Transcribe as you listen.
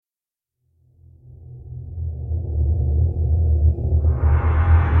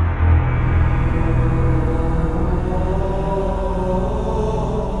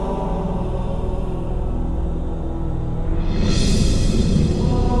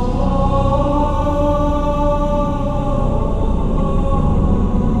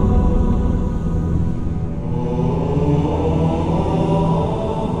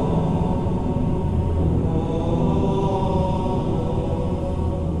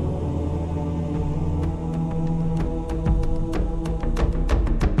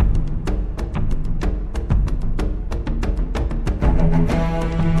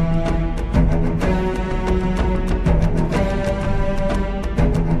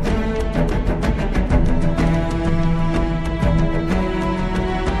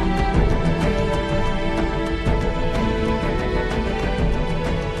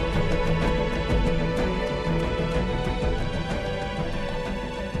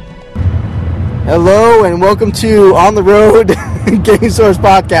Hello and welcome to On the Road Game Source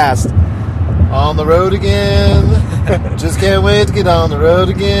Podcast. On the road again. Just can't wait to get on the road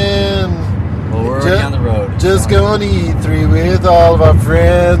again. Well, we're already on the road. Just going to E3 with all of our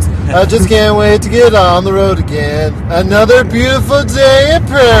friends. I just can't wait to get on the road again. Another beautiful day in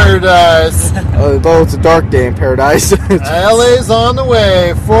paradise. Although it's a dark day in paradise. LA's on the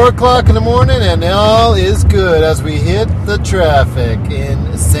way. 4 o'clock in the morning and all is good as we hit the traffic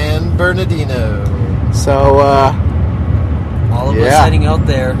in San Bernardino. So, all of us heading out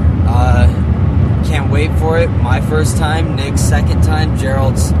there. Can't wait for it. My first time, Nick's second time,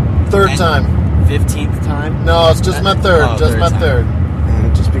 Gerald's third time. 15th time? No, it's just my third. Third.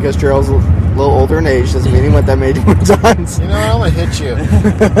 And just because Gerald's a little older in age doesn't mean he went that many different times. You know, I'm going to hit you.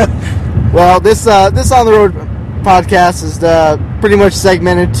 Well, this On the Road podcast is pretty much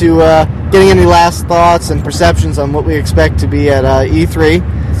segmented to getting any last thoughts and perceptions on what we expect to be at E3.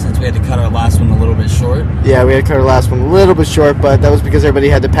 Since we had to cut our last one a little bit short. Yeah, we had to cut our last one a little bit short, but that was because everybody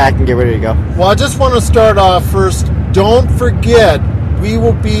had to pack and get ready to go. Well, I just want to start off first. Don't forget, we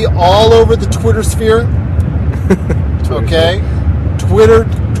will be all over the Twitter sphere. Okay? Twitter.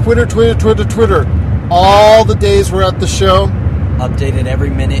 All the days we're at the show. Updated every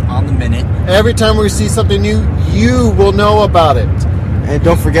minute on the minute. Every time we see something new, you will know about it. And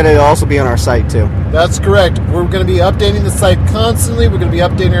don't forget, it'll also be on our site, too. That's correct. We're going to be updating the site constantly. We're going to be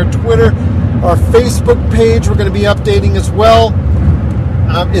updating our Twitter. Our Facebook page we're going to be updating as well.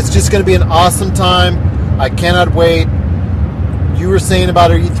 It's just going to be an awesome time. I cannot wait. You were saying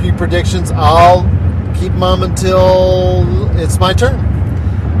about our E3 predictions. I'll keep them on until it's my turn.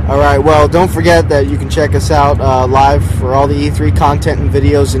 All right. Well, don't forget that you can check us out live for all the E3 content and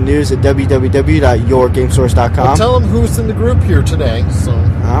videos and news at www.yourgamesource.com. Well, tell them who's in the group here today. So.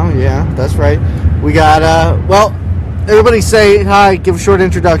 Oh, yeah. That's right. We got, everybody say hi. Give a short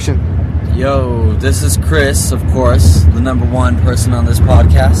introduction. Yo, this is Chris, of course, the number one person on this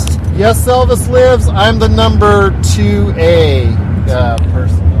podcast. Yes, Elvis lives. I'm the number 2A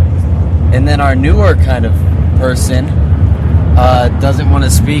person. And then our newer kind of person doesn't want to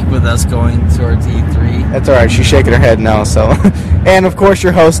speak with us going towards E3. That's all right. She's shaking her head no, so. And, of course,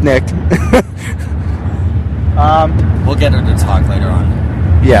 your host, Nick. We'll get her to talk later on.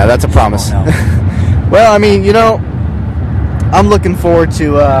 Yeah, that's a promise. Well, I mean, you know, I'm looking forward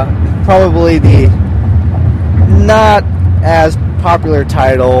to probably the not as popular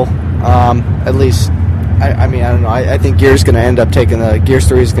title, at least, I mean, I don't know. I think Gears 3 is going to end up taking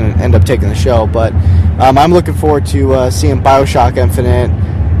the show, but I'm looking forward to seeing BioShock Infinite,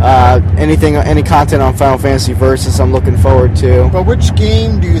 any content on Final Fantasy Versus. I'm looking forward to. But which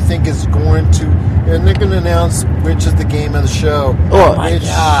game do you think is going to? And they're going to announce which is the game of the show. Oh my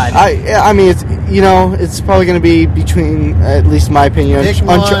God! I mean, it's probably going to be between, at least in my opinion,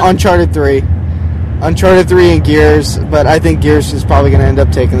 Uncharted 3. Uncharted 3 and Gears, but I think Gears is probably going to end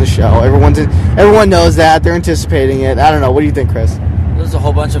up taking the show. Everyone knows that. They're anticipating it. I don't know. What do you think, Chris? There's a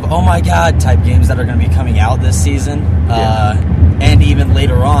whole bunch of oh my God type games that are going to be coming out this season, and even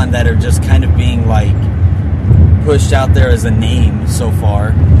later on that are just kind of being like pushed out there as a name so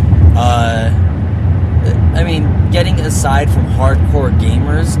far. I mean, getting aside from hardcore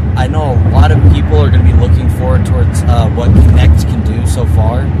gamers, I know a lot of people are going to be looking forward towards what Kinect can do so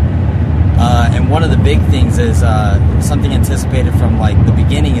far. And one of the big things is something anticipated from like the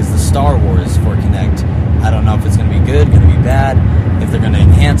beginning is the Star Wars for Kinect. I don't know if it's going to be good, going to be bad, if they're going to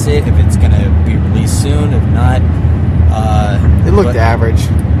enhance it, if it's going to be released soon, if not. It looked average.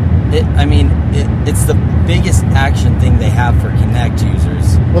 It's the biggest action thing they have for Kinect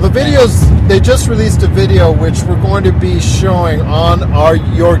users. Well, the videos, they just released a video which we're going to be showing on our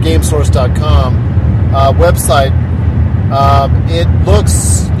yourgamesource.com website. It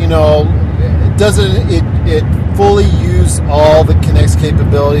looks, it fully use all the Kinect's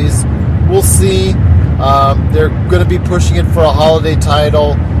capabilities. We'll see. They're going to be pushing it for a holiday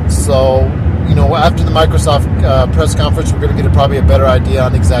title. So, after the Microsoft press conference, we're going to get probably a better idea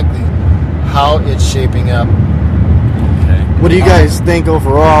on exactly how it's shaping up. Okay. What do you guys think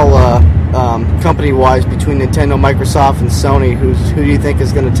overall, company-wise, between Nintendo, Microsoft, and Sony? Who do you think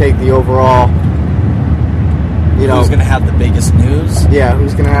is going to take the overall? Who's going to have the biggest news? Yeah,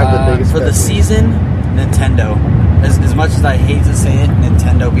 who's going to have the biggest for the news? season? Nintendo. As much as I hate to say it,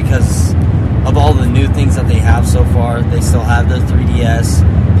 Nintendo, because of all the new things that they have so far. They still have the 3DS.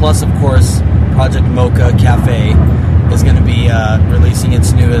 Plus, of course, Project Mocha Cafe is going to be releasing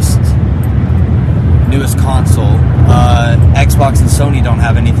its newest console. Xbox and Sony don't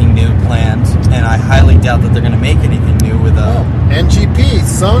have anything new planned, and I highly doubt that they're going to make anything new with NGP,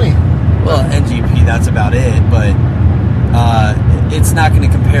 Sony. Well, NGP, that's about it, but it's not going to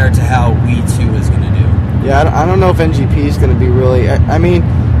compare to how Wii 2 is going to do. Yeah, I don't know if NGP is going to be really... I mean,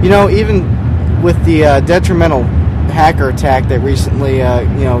 even with the detrimental hacker attack that recently,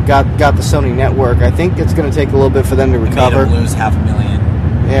 got the Sony network, I think it's going to take a little bit for them to recover. It made them lose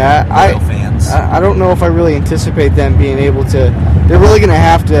 500,000 loyal fans. I don't know if I really anticipate them being able to... They're really going to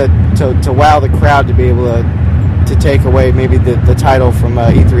have to wow the crowd to be able to take away maybe the title from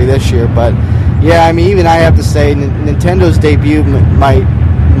E3 this year. But, yeah, I mean, even I have to say Nintendo's debut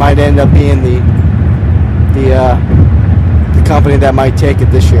might end up being the company that might take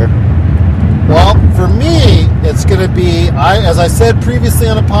it this year. Well, for me, it's going to be, as I said previously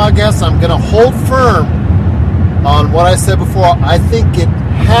on a podcast, I'm going to hold firm on what I said before. I think it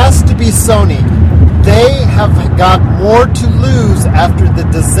has to be Sony. They have got more to lose after the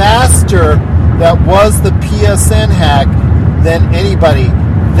disaster that was the PSN hack than anybody.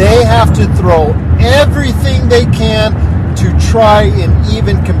 They have to throw everything they can to try and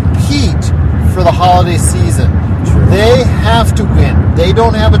even compete for the holiday season. True. They have to win. They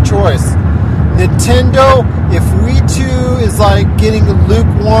don't have a choice. Nintendo, if Wii 2 is like getting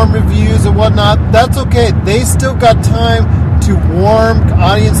lukewarm reviews and whatnot, that's okay. They still got time to warm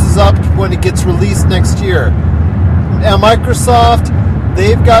audiences up when it gets released next year. Now, Microsoft,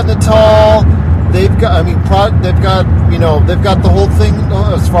 they've got Natal. They've got the whole thing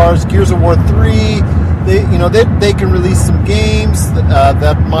as far as Gears of War 3. They can release some games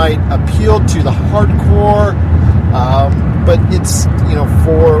that might appeal to the hardcore, but it's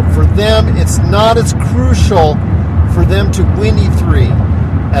for them it's not as crucial for them to win E3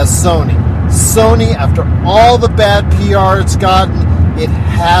 as Sony. Sony, after all the bad PR it's gotten, it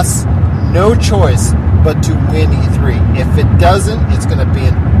has no choice but to win E3. If it doesn't, it's going to be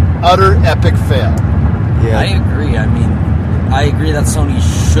an utter epic fail. Yeah, I agree. I mean, I agree that Sony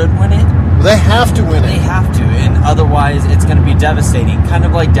should win it. They have to win it. They have to, and otherwise it's going to be devastating. Kind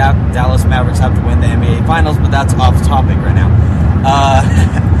of like Dallas Mavericks have to win the NBA Finals, but that's off topic right now.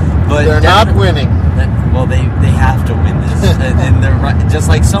 But they're not winning. Well, they have to win this, and they're just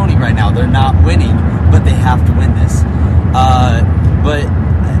like Sony right now. They're not winning, but they have to win this. But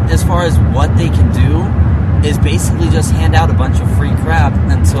as far as what they can do, is basically just hand out a bunch of free crap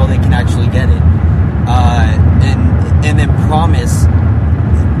until they can actually get it, and then promise.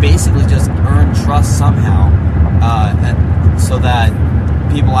 Basically just earn trust somehow, so that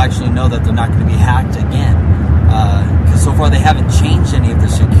people actually know that they're not going to be hacked again. Because so far they haven't changed any of the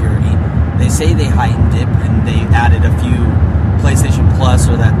security. They say they heightened it and they added a few PlayStation Plus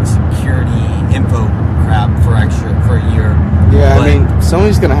or that security info crap for a year. Yeah, but I mean,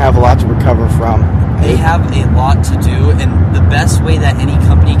 Sony's going to have a lot to recover from. They have a lot to do, and the best way that any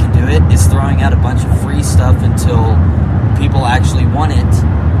company can do it is throwing out a bunch of free stuff until people actually want it.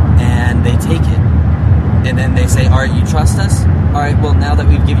 And they take it, and then they say, all right, you trust us? All right, well, now that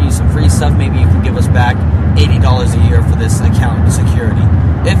we've given you some free stuff, maybe you can give us back $80 a year for this account security.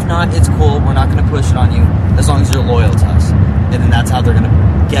 If not, it's cool. We're not going to push it on you as long as you're loyal to us. And then that's how they're going to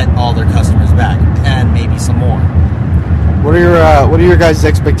get all their customers back, and maybe some more. What are your guys'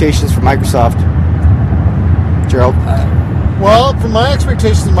 expectations for Microsoft, Gerald? Well, for my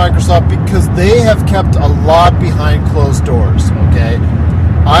expectations of Microsoft, because they have kept a lot behind closed doors, okay?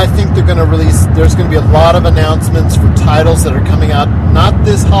 I think they're going to release, there's going to be a lot of announcements for titles that are coming out, not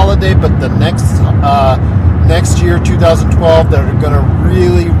this holiday, but the next year, 2012, that are going to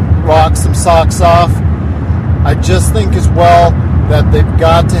really rock some socks off. I just think as well that they've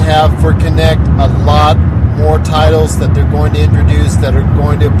got to have for Kinect a lot more titles that they're going to introduce that are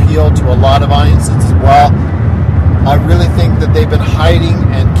going to appeal to a lot of audiences as well. I really think that they've been hiding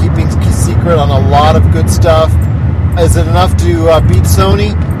and keeping secret on a lot of good stuff. Is it enough to beat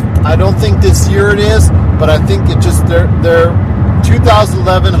Sony? I don't think this year it is, but I think it just their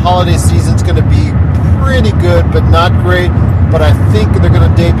 2011 holiday season's going to be pretty good, but not great. But I think they're going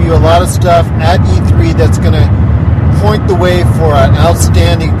to debut a lot of stuff at E3 that's going to point the way for an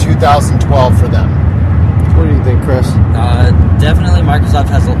outstanding 2012 for them. What do you think, Chris? Definitely, Microsoft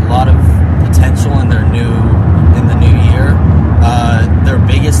has a lot of potential in the new year. Their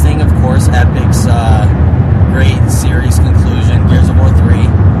biggest thing, of course, Epic's great series conclusion, Gears of War 3,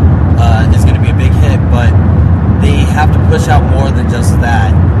 is going to be a big hit, but they have to push out more than just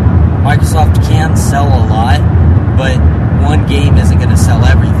that. Microsoft can sell a lot, but one game isn't going to sell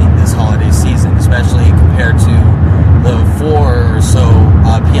everything this holiday season, especially compared to the 4 or so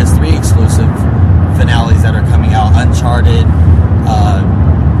PS3 exclusive finales that are coming out. Uncharted,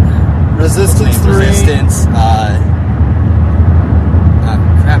 Resistance 3. Resistance,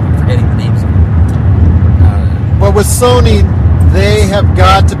 crap, I'm forgetting the names. But with Sony, they have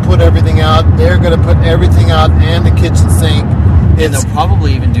got to put everything out. They're going to put everything out and the kitchen sink. And they'll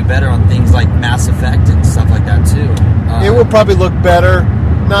probably even do better on things like Mass Effect and stuff like that too. It will probably look better,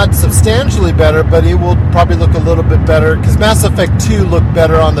 not substantially better, but it will probably look a little bit better because Mass Effect 2 looked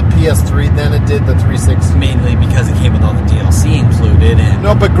better on the PS3 than it did the 360. Mainly because it came with all the DLC included. And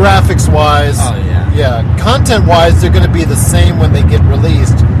no, but graphics-wise, content-wise, they're going to be the same when they get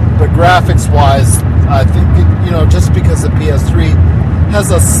released. But graphics-wise, I think just because the PS3 has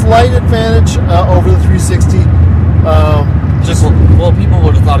a slight advantage over the 360. People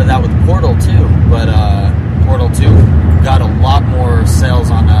would have thought of that with Portal 2, but Portal 2 got a lot more sales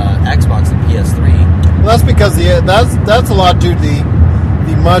on Xbox than PS3. Well, that's because that's a lot due to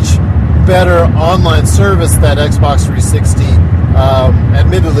the much better online service that Xbox 360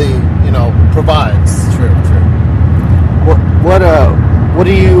 admittedly provides. True. What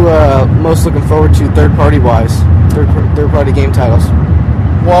are you most looking forward to third party wise? Third party game titles.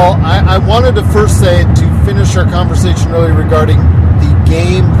 Well, I wanted to first say, to finish our conversation earlier regarding the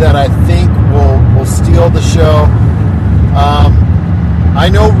game that I think will steal the show. I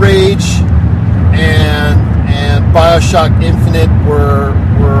know Rage and BioShock Infinite were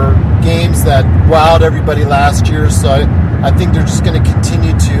games that wowed everybody last year, so I think they're just going to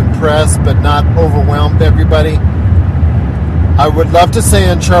continue to impress but not overwhelm everybody. I would love to say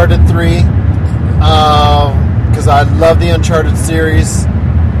Uncharted 3 because I love the Uncharted series.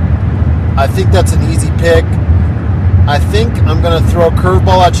 I think that's an easy pick. I think I'm going to throw a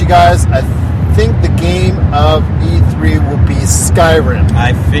curveball at you guys. I think the game of E3 will be Skyrim.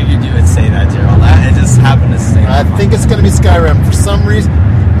 I figured you would say that, Gerald. I just happened to say that. I think it's going to be Skyrim for some reason.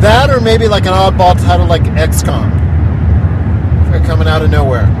 That or maybe like an oddball title like XCOM. They're coming out of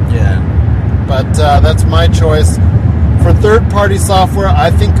nowhere. Yeah. But that's my choice. For third-party software,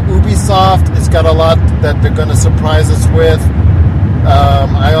 I think Ubisoft has got a lot that they're going to surprise us with.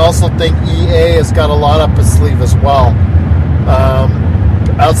 I also think EA has got a lot up its sleeve as well.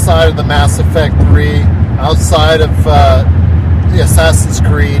 Outside of the Mass Effect 3, outside of the Assassin's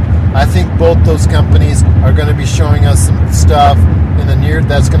Creed, I think both those companies are going to be showing us some stuff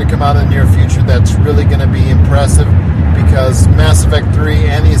that's going to come out in the near future that's really going to be impressive, because Mass Effect 3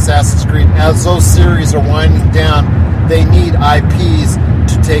 and the Assassin's Creed, as those series are winding down, they need IPs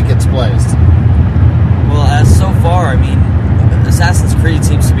to take its place. Well, as so far, I mean, Assassin's Creed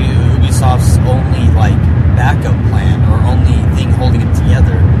seems to be Ubisoft's only backup plan or only thing holding it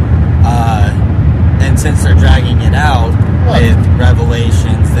together. And since they're dragging it out with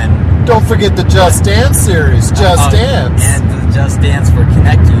Revelations, then don't forget the Just Dance series, Just Dance, and the Just Dance for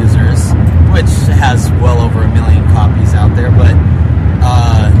Kinect users, which has well over 1 million copies out there. But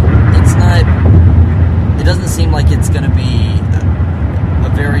it's not. It doesn't seem like it's going to be a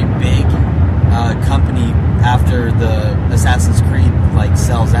very big company after the Assassin's Creed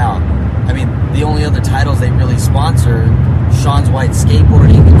sells out. I mean, the only other titles they really sponsor, Sean's White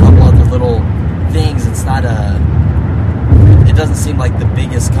Skateboarding, a couple other little things. It's not it doesn't seem like the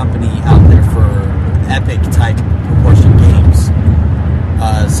biggest company out there for epic type proportion games.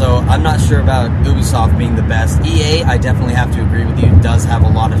 So I'm not sure about Ubisoft being the best. EA, I definitely have to agree with you, does have a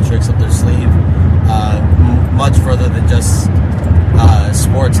lot of tricks up their sleeve, much further than just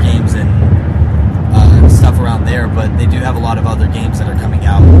sports games and stuff around there, but they do have a lot of other games that are coming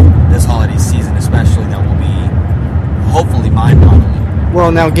out this holiday season, especially, that will be hopefully mind-boggling.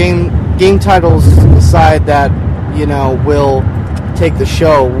 Well, now game titles aside that will take the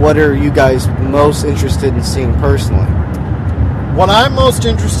show, what are you guys most interested in seeing personally? What I'm most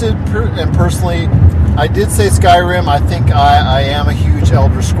interested in personally, I did say Skyrim. I think I am a huge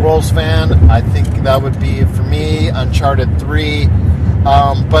Elder Scrolls fan. I think that would be, for me, Uncharted 3.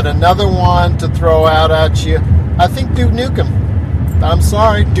 But another one to throw out at you, I think Duke Nukem. I'm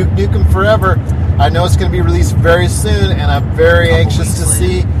sorry, Duke Nukem Forever. I know it's going to be released very soon, and I'm very anxious to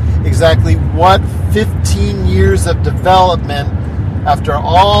see exactly what 15 years of development, after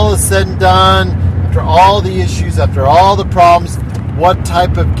all is said and done, after all the issues, after all the problems, what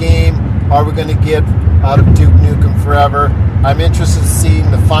type of game are we going to get out of Duke Nukem Forever? I'm interested in seeing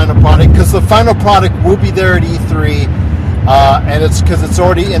the final product, because the final product will be there at E3. And it's because it's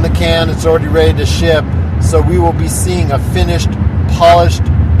already in the can, it's already ready to ship, so we will be seeing a finished, polished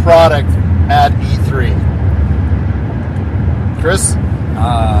product at E3. Chris?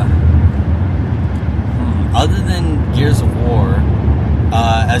 Other than Gears of War,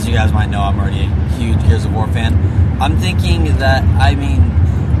 as you guys might know, I'm already a huge Gears of War fan. I'm thinking that, I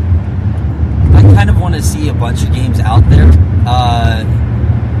kind of want to see a bunch of games out there.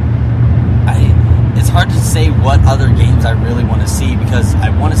 It's hard to say what other games I really want to see, because I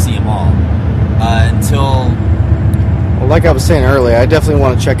want to see them all. Well, like I was saying earlier, I definitely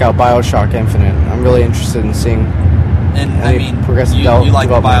want to check out BioShock Infinite. I'm really interested in seeing And I Any mean, progressive you like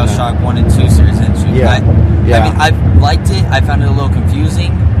the development on Bioshock 1 and 2 series, didn't you? Yeah. I mean, I've liked it. I found it a little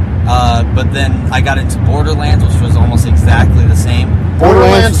confusing. But then I got into Borderlands, which was almost exactly the same.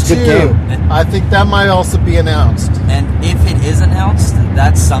 Borderlands is a 2. good game. I think that might also be announced. And if it is announced,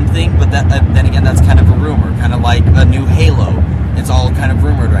 that's something. But that, then again, that's kind of a rumor, kind of like a new Halo. It's all kind of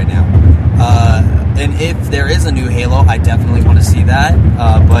rumored right now. And if there is a new Halo, I definitely want to see that.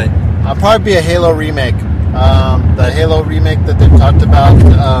 But I'll probably be a Halo remake. The Halo remake that they've talked about.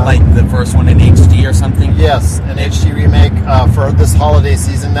 like the first one in HD or something. Yes, an HD remake for this holiday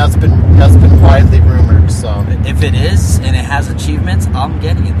season. That's been widely rumored. So If it is and it has achievements, I'm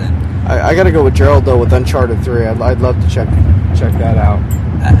getting it then. I got to go with Gerald though with Uncharted 3. I'd love to check that out.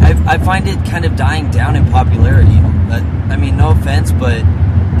 I find it kind of dying down in popularity. I mean, no offense, but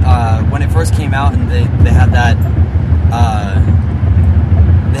when it first came out and they had that,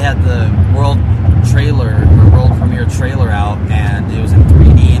 they had the world premiere trailer out, and it was in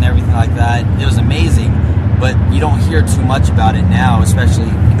 3D and everything like that. It was amazing, but you don't hear too much about it now, especially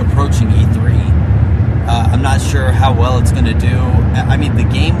approaching E3. I'm not sure how well it's going to do. I mean, the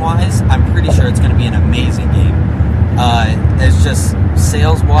game-wise, I'm pretty sure it's going to be an amazing game. It's just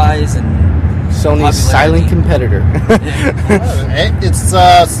sales-wise and Sony's silent competitor. it's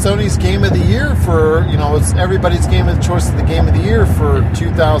Sony's game of the year for it's everybody's game of choice of the game of the year for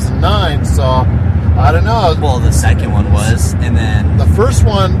 2009. So I don't know. Well, the second one was, and then The first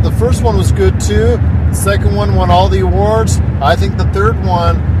one was good too. The second one won all the awards. I think the third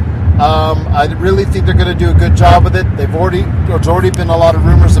one, I really think they're going to do a good job with it. There's already been a lot of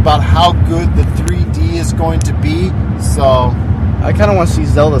rumors about how good the 3D is going to be. So I kind of want to see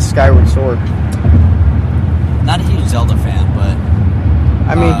Zelda Skyward Sword. not a huge Zelda fan, but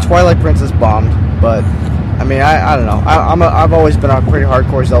I mean, Twilight Princess bombed, but I mean, I don't know. I've always been a pretty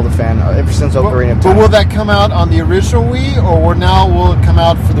hardcore Zelda fan ever since Ocarina of Time. But will that come out on the original Wii, or will it come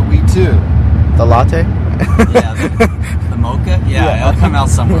out for the Wii 2? The latte? yeah, the Mocha, yeah, it'll come out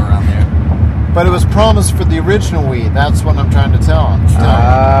somewhere around there. But it was promised for the original Wii. That's what I'm trying to tell.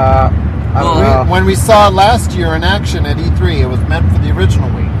 I don't know. When we saw it last year in action at E3, it was meant for the original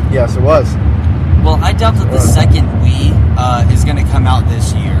Wii. Yes, it was. Well, I doubt that the second Wii is going to come out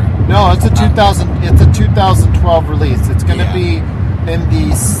this year. No, it's a 2012 release. It's going to be in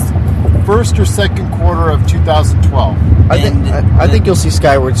the first or second quarter of 2012. I think you'll see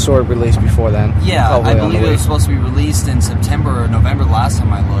Skyward Sword released before then. Yeah, Probably I on the believe it Wii. was supposed to be released in September or November last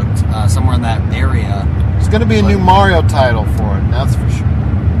time I looked, somewhere in that area. There's going to be a new Mario title for it, that's for sure.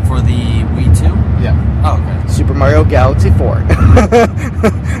 For the Wii 2? Yeah. Oh, okay. Super Mario Galaxy 4.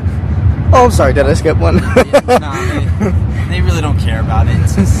 Oh, I'm sorry, did I skip one? They really don't care about it.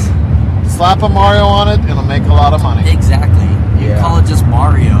 It's just Slap a Mario on it, it'll make a lot of money. exactly. You Yeah. call it just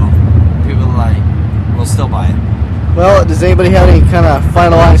Mario. People will still buy it. Well, does anybody have any kind of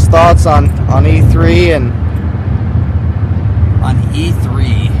finalized thoughts on E3? And On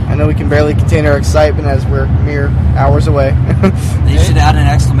E3, I know we can barely contain our excitement as we're mere hours away. they should add an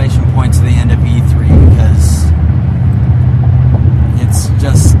exclamation point to the end of E3 because it's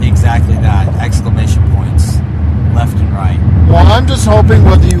just exactly that. Exclamation points. Left and right. Well, I'm just hoping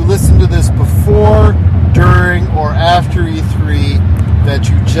whether you listen to this before, during, or after E3, that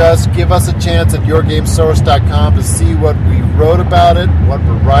you just give us a chance at yourgamesource.com to see what we wrote about it, what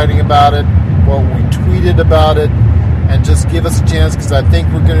we're writing about it, what we tweeted about it, and just give us a chance because I think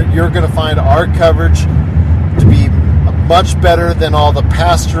you're gonna find our coverage to be much better than all the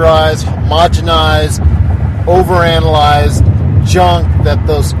pasteurized, homogenized, overanalyzed junk that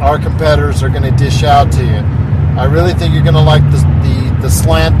our competitors are going to dish out to you. I really think you're going to like the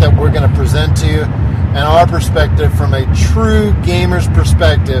slant that we're going to present to you and our perspective from a true gamer's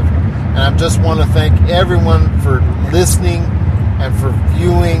perspective. And I just want to thank everyone for listening and for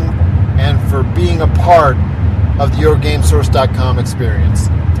viewing and for being a part of the YourGameSource.com experience.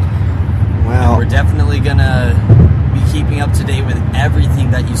 Wow. We're definitely going to be keeping up to date with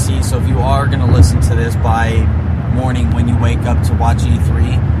everything that you see. So if you are going to listen to this by morning when you wake up to watch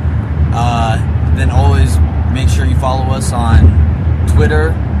E3, then always make sure you follow us on Twitter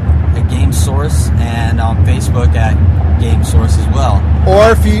at GameSource and on Facebook at GameSource as well.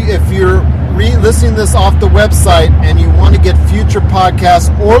 Or if you're listening to this off the website and you want to get future podcasts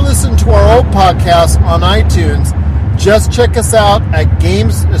or listen to our old podcasts on iTunes, just check us out at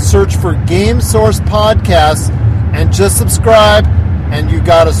search for GameSource Podcasts and just subscribe, and you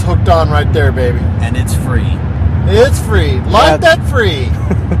got us hooked on right there, baby. And it's free. It's free. Like that free.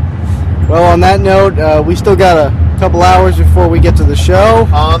 Well, on that note, we still got a couple hours before we get to the show.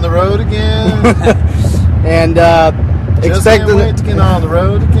 On the road again. And Just can't wait to get on the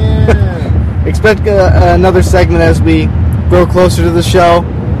road again. expect another segment as we grow closer to the show.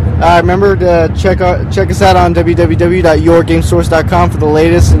 Remember to check us out on www.yourgamesource.com for the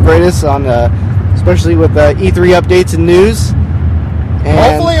latest and greatest on, especially with E3 updates and news. And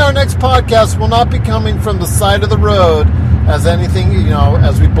hopefully, our next podcast will not be coming from the side of the road as anything,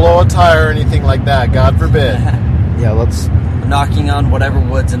 as we blow a tire or anything like that. God forbid. Yeah, let's. Knocking on whatever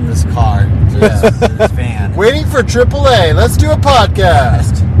wood's in this car. This van. Waiting for AAA. Let's do a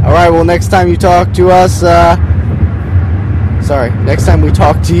podcast. All right. Well, next time you talk to us, next time we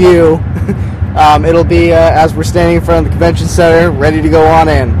talk to you, it'll be as we're standing in front of the convention center, ready to go on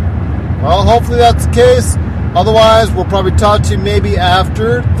in. Well, hopefully that's the case. Otherwise, we'll probably talk to you maybe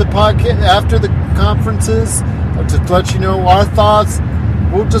after the podcast, after the conferences, to let you know our thoughts.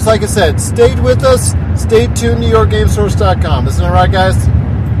 Well, just like I said, stay with us. Stay tuned to yourgamesource.com. Isn't that right, guys?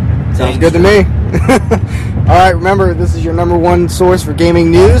 Sounds good to me. All right, remember, this is your number one source for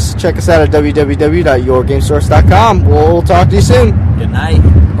gaming news. Check us out at www.yourgamesource.com. We'll talk to you soon. Good night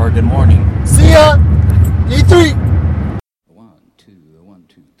or good morning. See ya! E3! 1, 2, 1,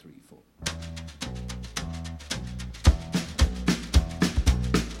 2, 3, 4.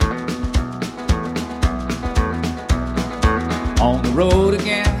 On the road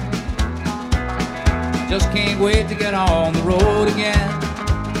again. Just can't wait to get on the road again.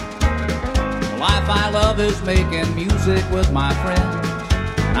 The life I love is making music with my friends,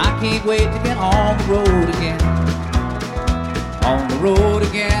 and I can't wait to get on the road again. On the road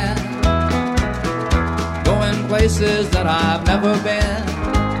again. Going places that I've never been,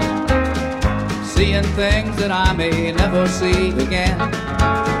 seeing things that I may never see again.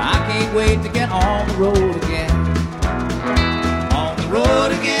 I can't wait to get on the road again. On the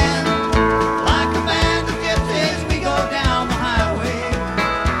road again.